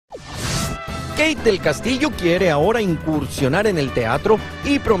Kate del Castillo quiere ahora incursionar en el teatro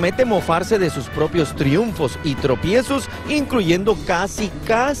y promete mofarse de sus propios triunfos y tropiezos, incluyendo casi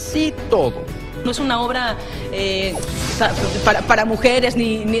todo. No es una obra para mujeres,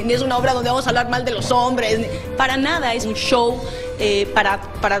 ni es una obra donde vamos a hablar mal de los hombres, para nada, es un show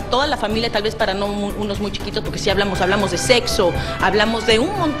para toda la familia, tal vez para no unos muy chiquitos, porque sí hablamos de sexo, hablamos de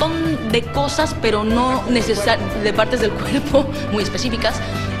un montón de cosas, pero no necesariamente de partes del cuerpo muy específicas.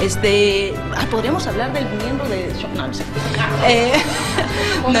 Podríamos hablar del miembro de... No, no sé.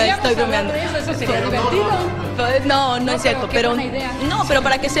 No, estoy bromeando. Eso sería divertido. No, no es cierto, pero no, pero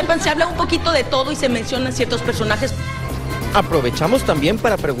para que sepan, se habla un poquito de todo y se mencionan ciertos personajes. Aprovechamos también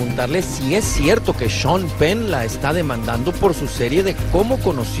para preguntarle si es cierto que Sean Penn la está demandando por su serie de cómo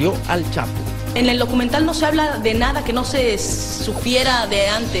conoció al Chapo. En el documental no se habla de nada que no se supiera de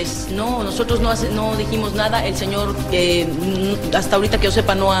antes, no, nosotros no dijimos nada, el señor hasta ahorita que yo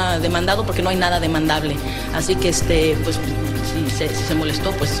sepa no ha demandado porque no hay nada demandable, así que pues si se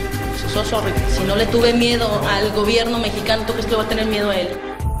molestó, pues sorry. Si no le tuve miedo al gobierno mexicano, ¿tú crees que le voy a tener miedo a él?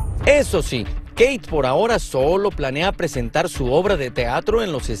 Eso sí, Kate por ahora solo planea presentar su obra de teatro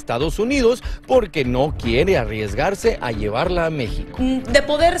en los Estados Unidos porque no quiere arriesgarse a llevarla a México. De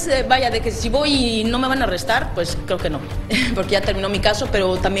poder, vaya, de que si voy y no me van a arrestar, pues creo que no, porque ya terminó mi caso,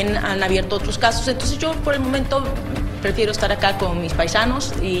 pero también han abierto otros casos, entonces yo por el momento prefiero estar acá con mis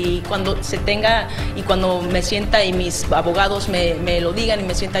paisanos y cuando se tenga y cuando me sienta y mis abogados me lo digan y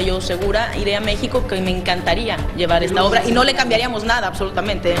me sienta yo segura, iré a México, que me encantaría llevar esta obra y no le cambiaríamos nada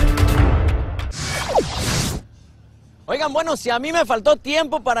absolutamente. Oigan, bueno, si a mí me faltó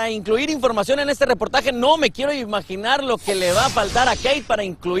tiempo para incluir información en este reportaje, no me quiero imaginar lo que le va a faltar a Kate para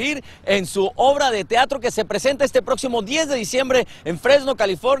incluir en su obra de teatro que se presenta este próximo 10 de diciembre en Fresno,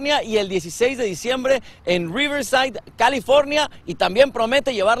 California, y el 16 de diciembre en Riverside, California, y también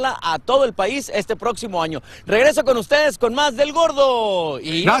promete llevarla a todo el país este próximo año. Regreso con ustedes con más del Gordo.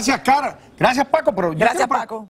 Gracias, Cara. Gracias, Paco. Pero gracias, Paco.